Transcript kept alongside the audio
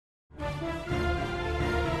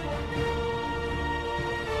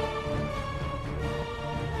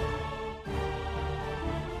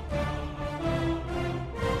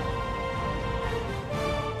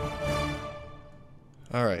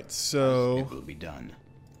Alright, so It will be done.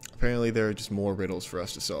 apparently there are just more riddles for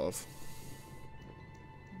us to solve,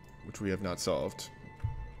 which we have not solved.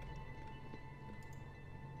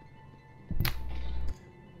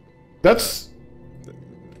 That's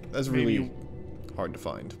really hard to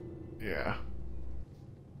find. Yeah.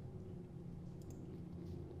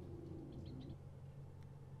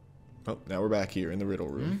 Oh, now we're back here in the riddle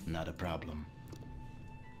room. Not a problem.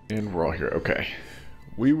 And we're all here. Okay.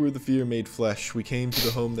 We were the fear made flesh. We came to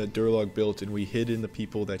the home that Durlog built, and we hid in the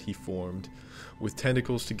people that he formed. With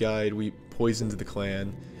tentacles to guide, we poisoned the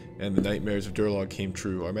clan, and the nightmares of Durlog came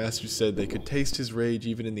true. Our masters said they could taste his rage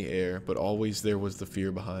even in the air, but always there was the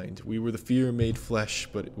fear behind. We were the fear made flesh,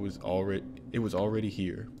 but it was already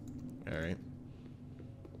here. Alright.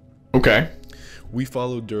 Okay. We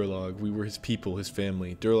followed Durlog. We were his people, his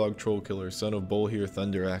family. Durlog Trollkiller, son of Bolhir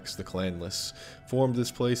Thunderaxe the Clanless, formed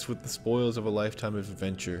this place with the spoils of a lifetime of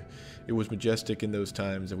adventure. It was majestic in those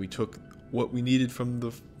times, and we took what we needed from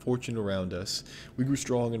the fortune around us. We grew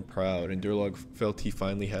strong and proud, and Durlog felt he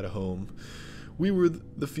finally had a home. We were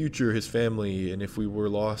the future, his family, and if we were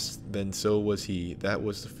lost, then so was he. That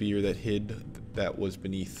was the fear that hid, that was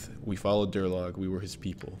beneath. We followed Durlog. We were his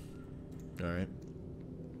people. Alright.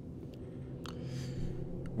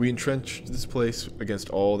 We entrenched this place against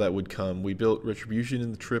all that would come. We built retribution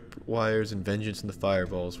in the tripwires and vengeance in the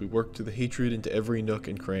fireballs. We worked to the hatred into every nook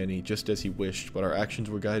and cranny, just as he wished, but our actions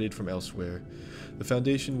were guided from elsewhere. The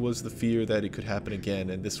foundation was the fear that it could happen again,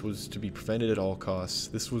 and this was to be prevented at all costs.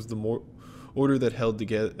 This was the order that held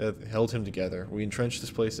him together. We entrenched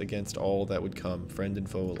this place against all that would come, friend and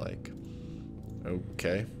foe alike.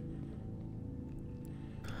 Okay.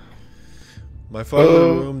 My father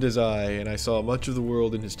roamed as I, and I saw much of the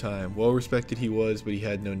world in his time. Well respected he was, but he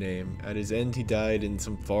had no name. At his end he died in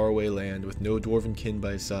some faraway land, with no dwarven kin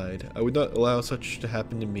by his side. I would not allow such to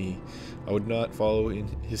happen to me. I would not follow in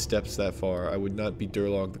his steps that far. I would not be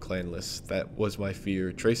Durlog the Clanless. That was my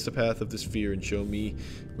fear. Trace the path of this fear and show me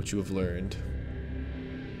what you have learned.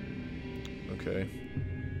 Okay.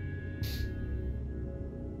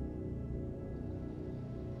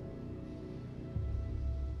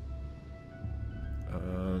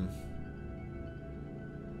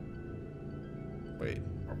 Wait.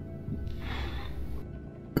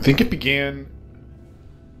 I think it began...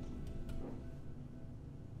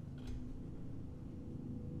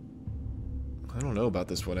 I don't know about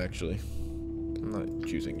this one, actually. I'm not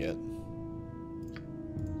choosing yet.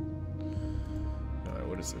 Alright,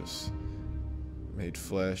 what is this? Made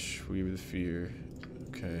flesh, we were the fear.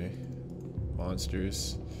 Okay.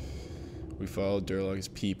 Monsters. We followed Durlog's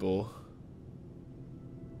people.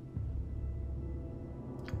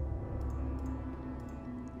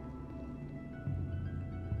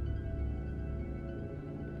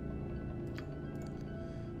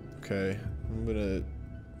 Okay, I'm gonna,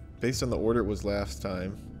 based on the order it was last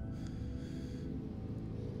time,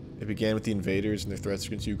 it began with the invaders and their threats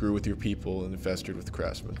against you grew with your people and festered with the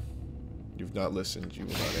craftsmen. You've not listened, you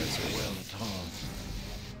will not answer well.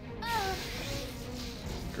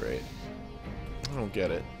 Great. I don't get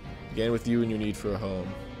it. Began with you and your need for a home.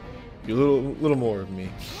 Be a little more of me.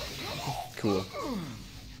 Cool.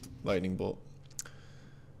 Lightning bolt.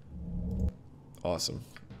 Awesome.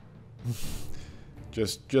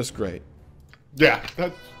 Just great. Yeah,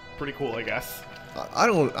 that's pretty cool, I guess. I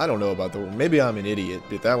don't know about the one. Maybe I'm an idiot,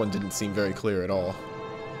 but that one didn't seem very clear at all.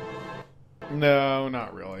 No,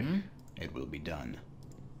 not really. It will be done.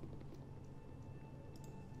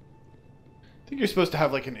 I think you're supposed to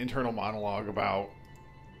have like an internal monologue about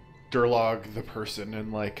Durlog the person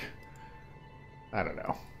and like, I don't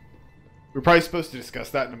know. We're probably supposed to discuss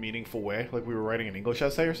that in a meaningful way, like we were writing an English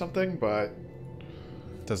essay or something, but...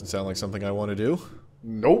 Doesn't sound like something I want to do.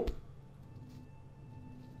 Nope.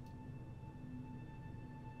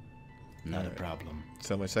 Not a problem.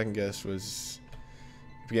 So my second guess was,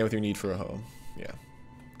 it began with your need for a home. Yeah.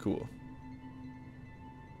 Cool.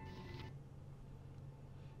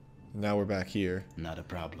 Now we're back here. Not a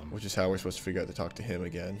problem. Which is how we're supposed to figure out to talk to him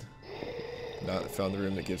again. Not found the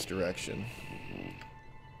room that gives direction.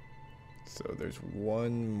 So there's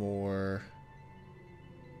one more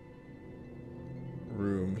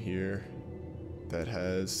room here that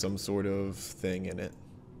has some sort of thing in it.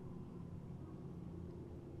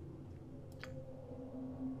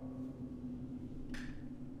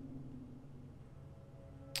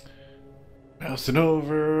 Mousing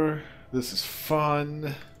over. This is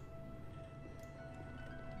fun.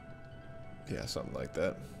 Yeah, something like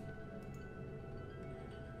that.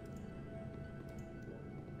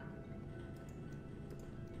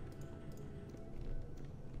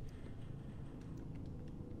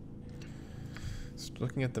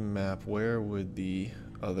 Looking at the map, where would the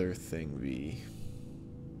other thing be?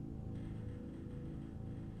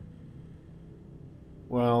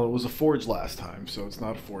 Well, it was a forge last time, so it's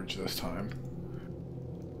not a forge this time.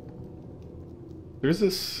 There's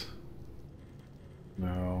this...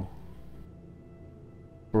 No.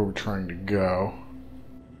 Where we're trying to go.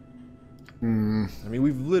 I mean,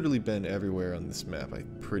 we've literally been everywhere on this map,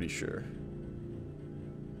 I'm pretty sure.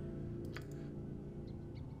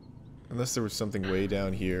 Unless there was something way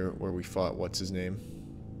down here where we fought, what's his name?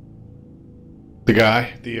 The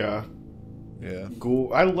guy, the, yeah.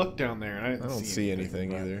 ghoul. I looked down there and I I don't see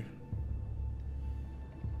anything either.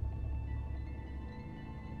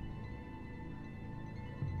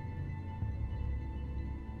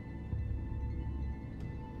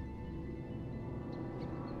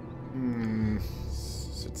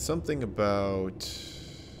 So it's something about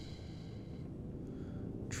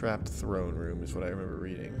trapped throne room is what I remember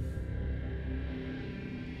reading.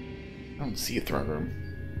 I don't see a throne room.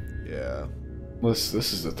 Yeah. This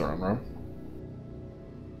is the throne room.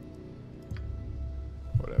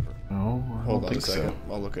 Whatever. No, I Hold don't on a think second.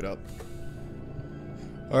 so. I'll look it up.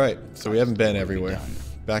 Alright, so we haven't been everywhere.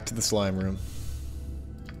 Back to the slime room.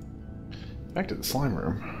 Back to the slime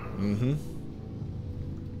room. Mm-hmm.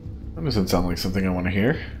 That doesn't sound like something I want to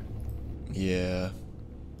hear. Yeah.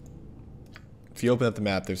 If you open up the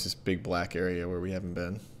map, there's this big black area where we haven't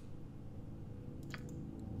been.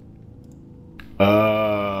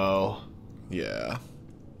 Oh. Yeah.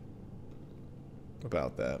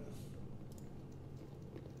 About that.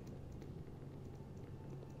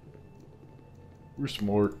 We're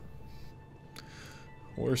smart.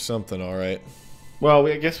 Or something, alright. Well,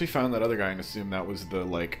 I guess we found that other guy and assumed that was the,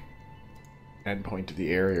 like, end point of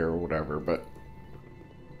the area or whatever, but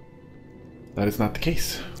that is not the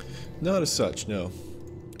case. Not as such, no.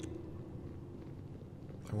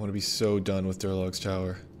 I want to be so done with Durlog's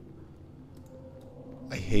Tower.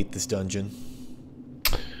 I hate this dungeon.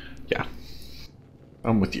 Yeah.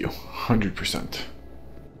 I'm with you. 100%.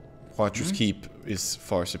 Watcher's Keep is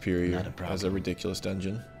far superior Not a problem. as a ridiculous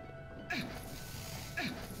dungeon.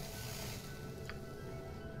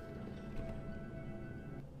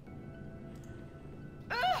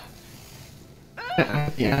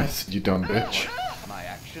 Yes, you dumb bitch. My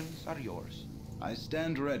actions are yours. I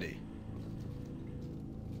stand ready.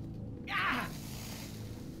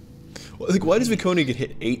 Well, like, why does Viconia get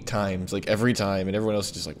hit 8 times, like, every time, and everyone else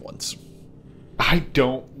is just, like, once? I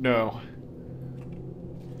don't know.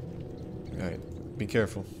 Alright, be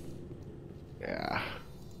careful. Yeah.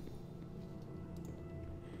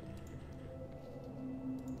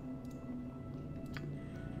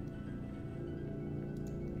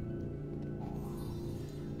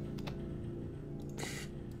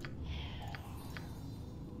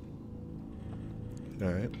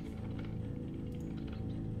 Alright.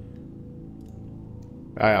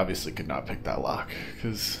 I obviously could not pick that lock,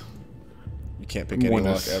 because... You can't pick any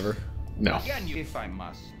lock ever. No. Again, if I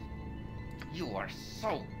must. You are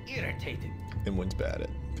so irritating. And one's bad at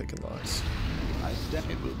picking locks. I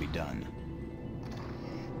stand. It will be done.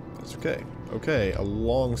 That's okay. Okay, a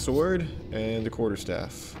long sword and a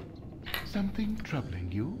quarterstaff. Something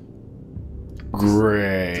troubling you?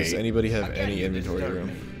 Great. Does anybody have Again, any you inventory disturb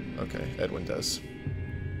room? Okay, Edwin does.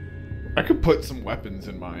 I could put some weapons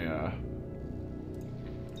in my, I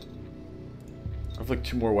have like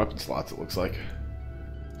 2 more weapon slots, it looks like.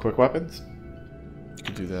 Quick weapons? You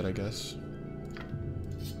could do that, I guess.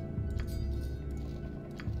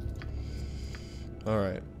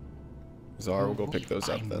 Alright. Zara will go pick those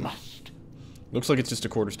up then. Looks like it's just a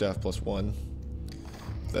quarterstaff plus 1.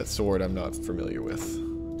 That sword I'm not familiar with.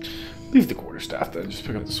 Leave the quarterstaff then, just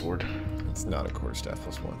pick up the sword. It's not a quarterstaff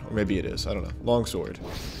plus 1. Or maybe it is, I don't know. Long sword.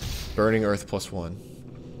 Burning earth plus 1.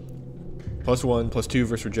 Plus 1, plus 2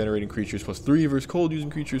 versus regenerating creatures, plus 3 versus cold using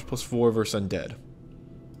creatures, plus 4 versus undead.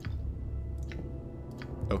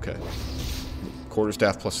 Okay.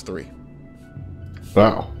 Quarterstaff plus 3.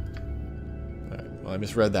 Wow. Alright, well, I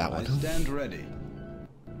misread that I one. stand ready.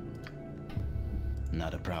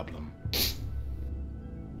 Not a problem.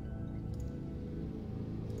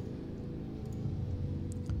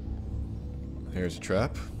 Here's a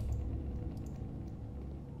trap.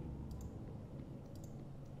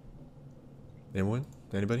 Anyone?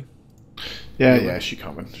 Anybody? Yeah, yeah, she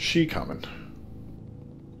coming. She coming.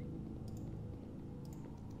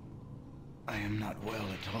 I am not well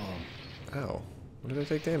at all. Ow. What did I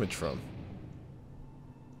take damage from?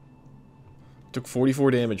 Took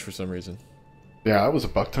 44 damage for some reason. Yeah, that was a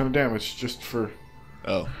buck ton of damage just for...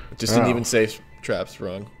 Oh. It just didn't even say traps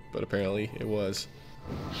wrong, but apparently it was.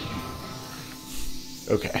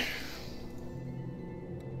 Okay.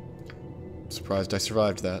 Surprised I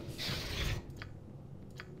survived that.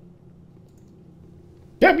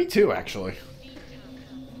 Yeah, me too, actually.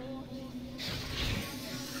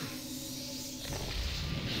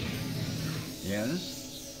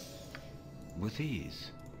 Yes? With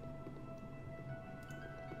ease.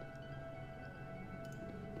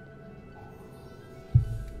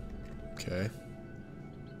 Okay.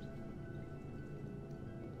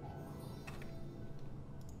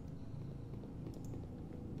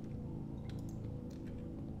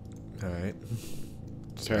 Alright.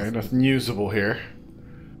 Okay, nothing usable here.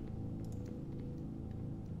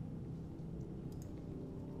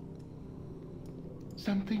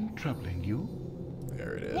 Something troubling you?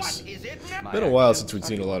 There it is. What is it now? Been a while since we'd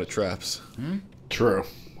seen a lot of traps. True.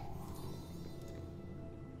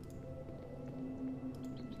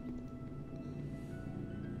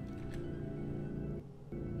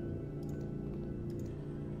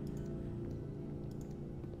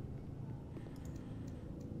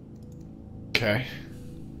 Okay.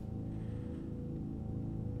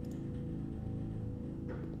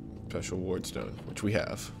 Special wardstone, which we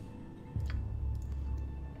have.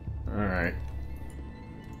 Alright.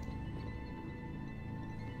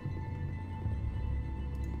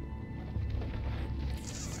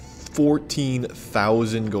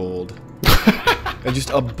 $14,000 gold. And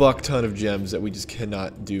just a buck ton of gems that we just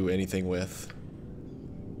cannot do anything with.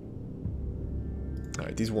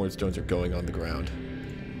 Alright, these wardstones are going on the ground.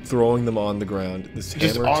 Throwing them on the ground. This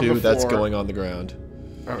Just hammer on too, the that's floor. going on the ground.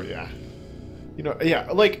 Oh, yeah. You know, yeah,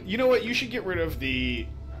 like, you know what? You should get rid of the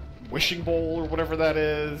wishing bowl or whatever that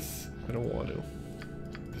is. I don't want to.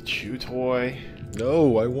 The chew toy.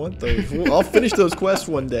 No, I want those. Well, I'll finish those quests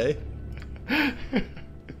one day.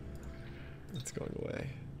 It's going away.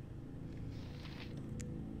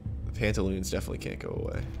 The pantaloons definitely can't go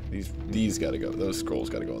away. These gotta go. Those scrolls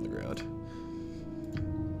gotta go on the ground.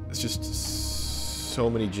 It's just so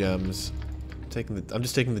many gems. I'm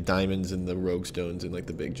just taking the diamonds and the rogue stones and like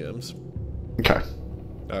the big gems. Okay.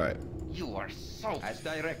 All right. You are so... As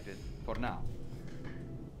directed, for now.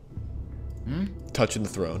 Touching the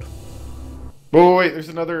throne. Whoa, wait, there's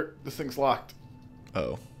another... This thing's locked.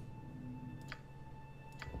 Oh.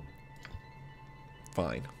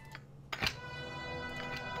 Fine.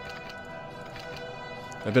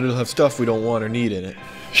 I bet it'll have stuff we don't want or need in it.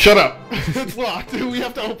 Shut up! It's locked. We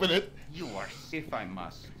have to open it. You are... If I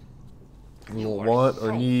must. We You won't are want or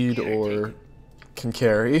so need or irritating. can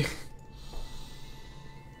carry.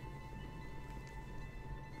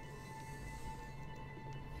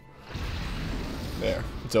 There.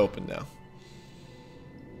 It's open now.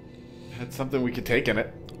 Had something we could take in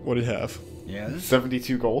it. What did it have? Yes?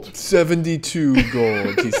 72 gold. 72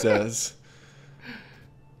 gold, he says.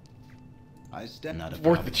 I stand not a Worth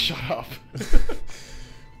problem. it. Shut up.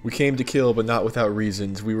 We came to kill, but not without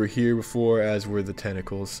reasons. We were here before, as were the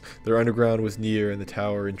tentacles. Their underground was near, and the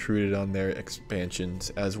tower intruded on their expansions.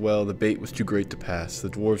 As well, the bait was too great to pass. The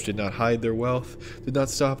dwarves did not hide their wealth, did not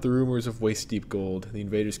stop the rumors of waist-deep gold. The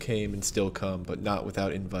invaders came and still come, but not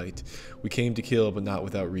without invite. We came to kill, but not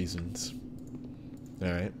without reasons.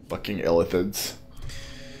 Alright. Fucking illithids.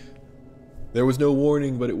 There was no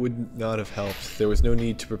warning, but it would not have helped. There was no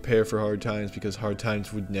need to prepare for hard times, because hard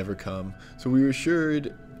times would never come. So we were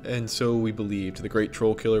assured, and so we believed. The great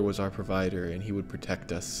troll killer was our provider, and he would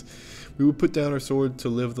protect us. We would put down our sword to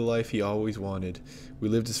live the life he always wanted. We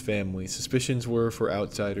lived as family. Suspicions were for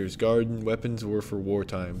outsiders. Garden weapons were for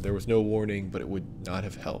wartime. There was no warning, but it would not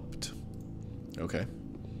have helped. Okay.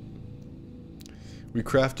 We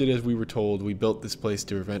crafted as we were told. We built this place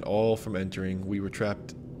to prevent all from entering. We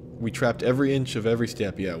trapped every inch of every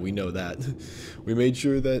step. Yeah, we know that. We made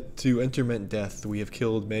sure that to enter meant death. We have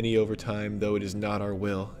killed many over time, though it is not our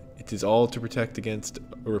will. It is all to protect against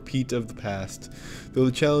a repeat of the past. Though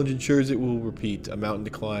the challenge ensures it will repeat, a mountain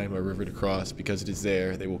to climb, a river to cross, because it is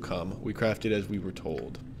there, they will come. We crafted as we were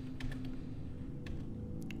told.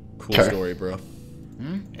 Cool Okay. story, bro.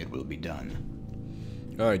 It will be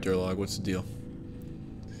done. Alright, Durlog, what's the deal?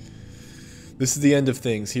 This is the end of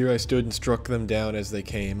things. Here I stood and struck them down as they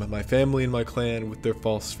came. My family and my clan with their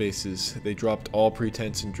false faces. They dropped all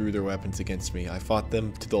pretense and drew their weapons against me. I fought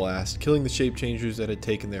them to the last, killing the shape changers that had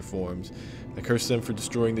taken their forms. I cursed them for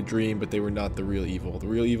destroying the dream, but they were not the real evil. The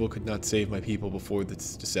real evil could not save my people before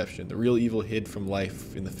this deception. The real evil hid from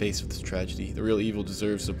life in the face of this tragedy. The real evil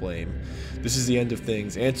deserves the blame. This is the end of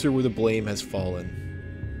things. Answer where the blame has fallen.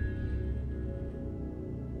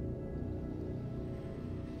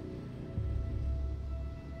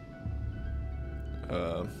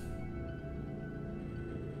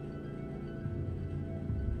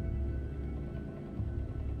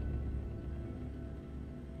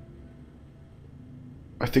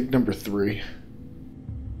 I think number 3.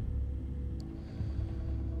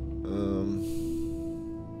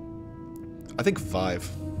 I think 5.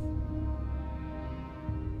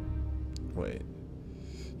 Wait.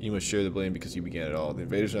 You must share the blame because you began it all. The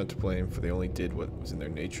invaders are not to blame, for they only did what was in their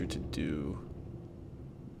nature to do.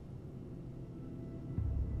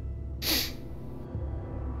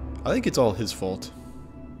 I think it's all his fault.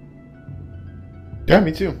 Yeah,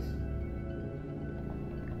 me too.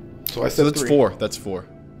 So I said So that's 3. 4. That's 4.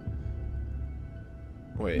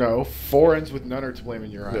 Wait. No, 4 ends with none are to blame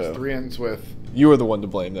in your eyes. No. 3 ends with... You are the one to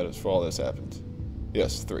blame that is for all this happened.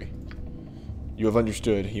 Yes, 3. You have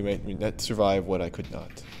understood. He made me not survive what I could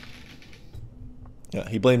not. Yeah,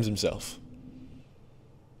 he blames himself.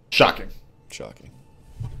 Shocking. Shocking.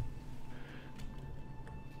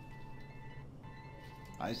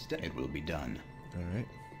 It will be done. Alright.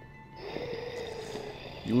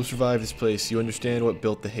 You will survive this place. You understand what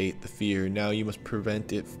built the hate, the fear. Now you must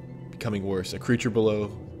prevent it becoming worse. A creature below,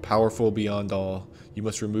 powerful beyond all. You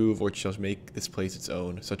must remove or it shall make this place its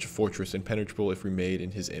own. Such a fortress, impenetrable if remade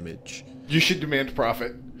in his image. You should demand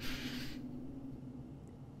profit.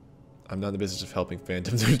 I'm not in the business of helping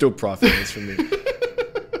phantoms. There's no profit in this for me.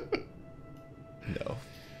 No.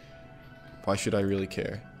 Why should I really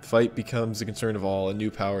care? The fight becomes the concern of all. A new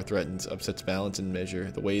power threatens, upsets balance and measure.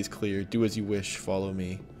 The way is clear. Do as you wish. Follow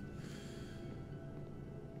me.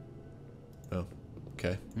 Oh.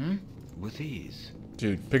 Okay. With ease.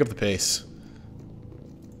 Dude, pick up the pace.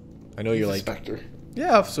 I know you're like... Spectre.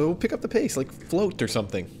 Yeah, so pick up the pace. Like, float or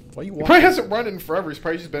something. Why are you He walking? probably hasn't run in forever. He's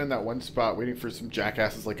probably just been in that one spot waiting for some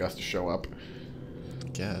jackasses like us to show up.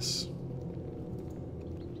 Guess.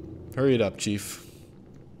 Hurry it up, Chief.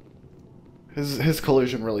 His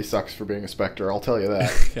collision really sucks for being a Spectre, I'll tell you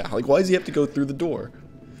that. Yeah, like, why does he have to go through the door?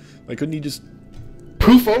 Like, couldn't he just...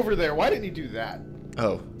 Poof over there. Why didn't he do that?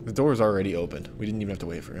 Oh, the door's already open. We didn't even have to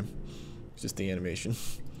wait for him. It's just the animation.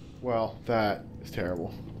 Well, that is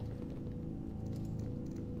terrible.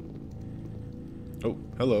 Oh,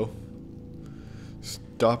 hello.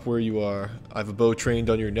 Stop where you are. I've a bow trained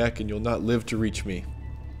on your neck, and you'll not live to reach me.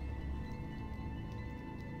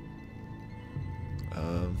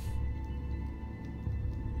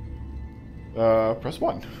 Press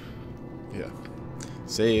 1. Yeah.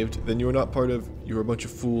 Saved. Then you are not part of... You are a bunch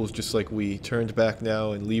of fools just like we. Turned back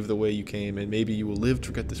now and leave the way you came, and maybe you will live to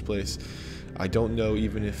forget this place. I don't know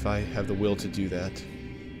even if I have the will to do that.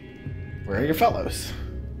 Where are your fellows?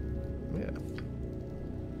 Yeah.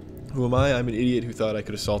 Who am I? I'm an idiot who thought I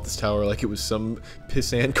could assault this tower like it was some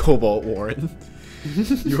pissant Cobalt Warren.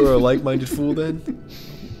 You are a like-minded fool then?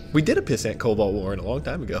 We did a pissant Cobalt Warren a long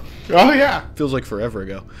time ago. Oh, yeah. Feels like forever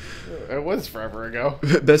ago. It was forever ago.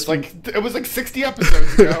 Best It was like 60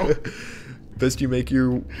 episodes ago. Best you make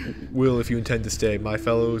your will if you intend to stay. My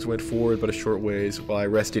fellows went forward but a short ways, while I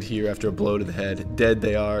rested here after a blow to the head. Dead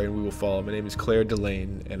they are, and we will follow. My name is Claire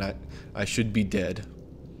Delane, and I should be dead.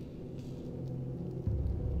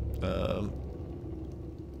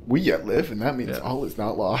 We yet live, and that means Yeah. all is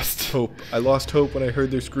not lost. Hope. I lost hope when I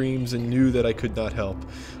heard their screams and knew that I could not help.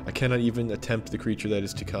 I cannot even attempt the creature that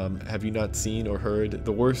is to come. Have you not seen or heard?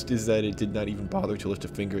 The worst is that it did not even bother to lift a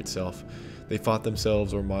finger itself. They fought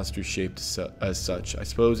themselves or monsters shaped as such. I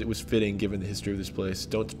suppose it was fitting given the history of this place.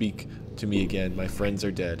 Don't speak to me again. My friends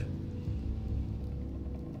are dead.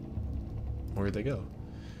 Where'd they go?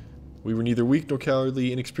 We were neither weak nor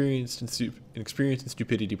cowardly. Inexperienced and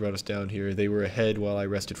stupidity brought us down here. They were ahead while I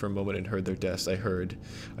rested for a moment and heard their deaths. I heard.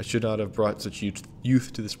 I should not have brought such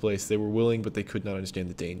youth to this place. They were willing, but they could not understand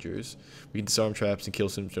the dangers. We can disarm traps and kill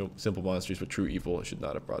some simple monsters, but true evil, I should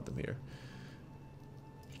not have brought them here.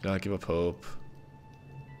 Should not give up hope.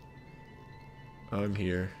 I'm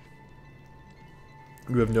here.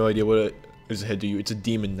 You have no idea what is ahead to you. It's a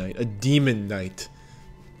demon knight. A demon knight.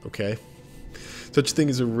 Okay? Such a thing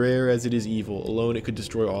is as rare as it is evil. Alone it could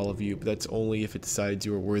destroy all of you, but that's only if it decides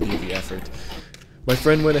you are worthy of the effort. My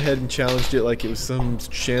friend went ahead and challenged it like it was some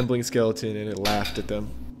shambling skeleton, and it laughed at them.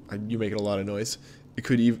 You making a lot of noise. It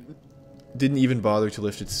didn't even bother to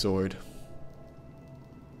lift its sword.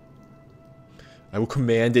 I will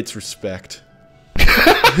command its respect.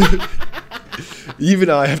 Even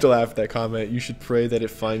I have to laugh at that comment. You should pray that it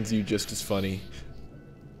finds you just as funny.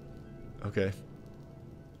 Okay.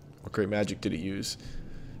 What great magic did it use?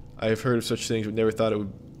 I have heard of such things, but never thought it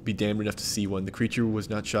would be damned enough to see one. The creature was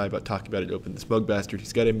not shy about talking about it open. The smug bastard,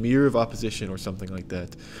 he's got a mirror of opposition or something like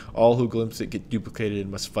that. All who glimpse it get duplicated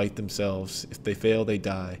and must fight themselves. If they fail, they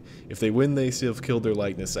die. If they win, they still have killed their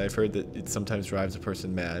likeness. I have heard that it sometimes drives a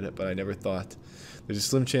person mad, but I never thought. There's a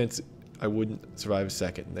slim chance I wouldn't survive a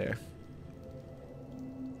second there.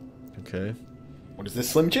 Okay. What is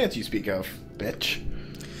this slim chance you speak of, bitch?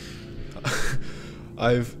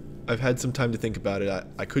 I've had some time to think about it.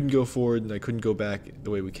 I couldn't go forward and I couldn't go back the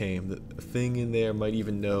way we came. The thing in there might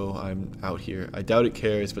even know I'm out here. I doubt it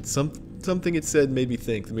cares, but something it said made me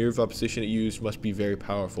think. The mirror of opposition it used must be very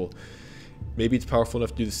powerful. Maybe it's powerful enough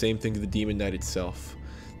to do the same thing to the Demon Knight itself.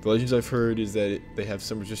 The legends I've heard is that they have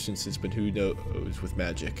some resistances, but who knows with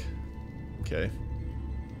magic. Okay.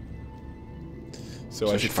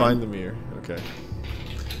 So I should find the mirror. Okay.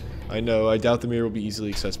 I know, I doubt the mirror will be easily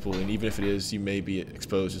accessible, and even if it is, you may be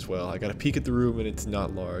exposed as well. I got a peek at the room, and it's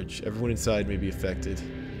not large. Everyone inside may be affected.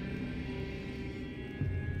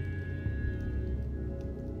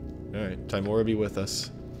 Alright, Timora be with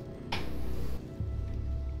us.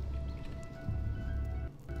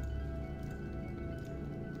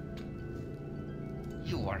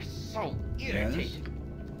 You are so irritating.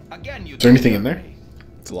 Again, you. Is there anything in there?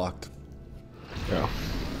 It's locked. No.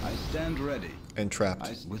 I stand ready. And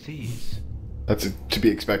trapped. With ease. That's to be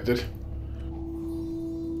expected.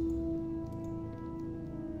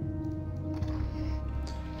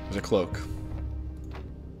 There's a cloak.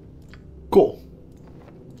 Cool.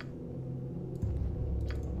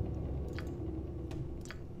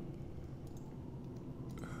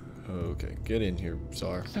 Okay, get in here,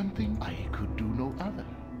 Czar. Something I could do no other.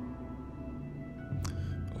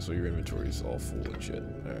 Also, your inventory is all full and shit.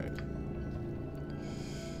 Alright.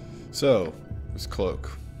 So, this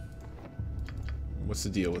cloak. What's the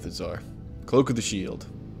deal with it, Czar? Cloak of the Shield.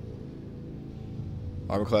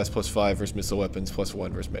 Armor class +5 versus missile weapons,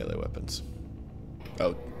 +1 versus melee weapons.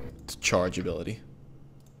 Oh, it's charge ability.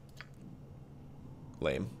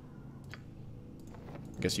 Lame.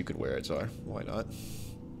 I guess you could wear it, Czar. Why not?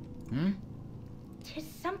 Tis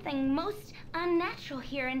something most unnatural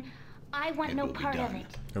here, and I want no part of it.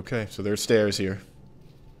 Okay, so there's stairs here.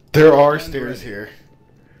 There are stairs here.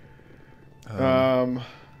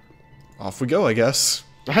 Off we go, I guess.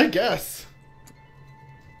 I guess.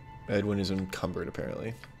 Edwin is encumbered,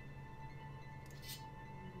 apparently.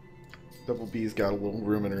 Double B's got a little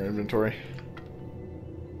room in her inventory.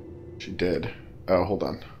 She did. Oh, hold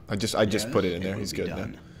on. I just put it in there. He's good now.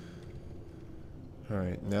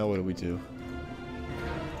 Alright, now what do we do?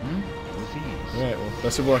 Alright, well,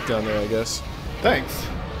 best of luck down there, I guess. Thanks.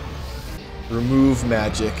 Remove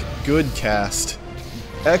magic. Good cast.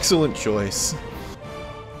 Excellent choice.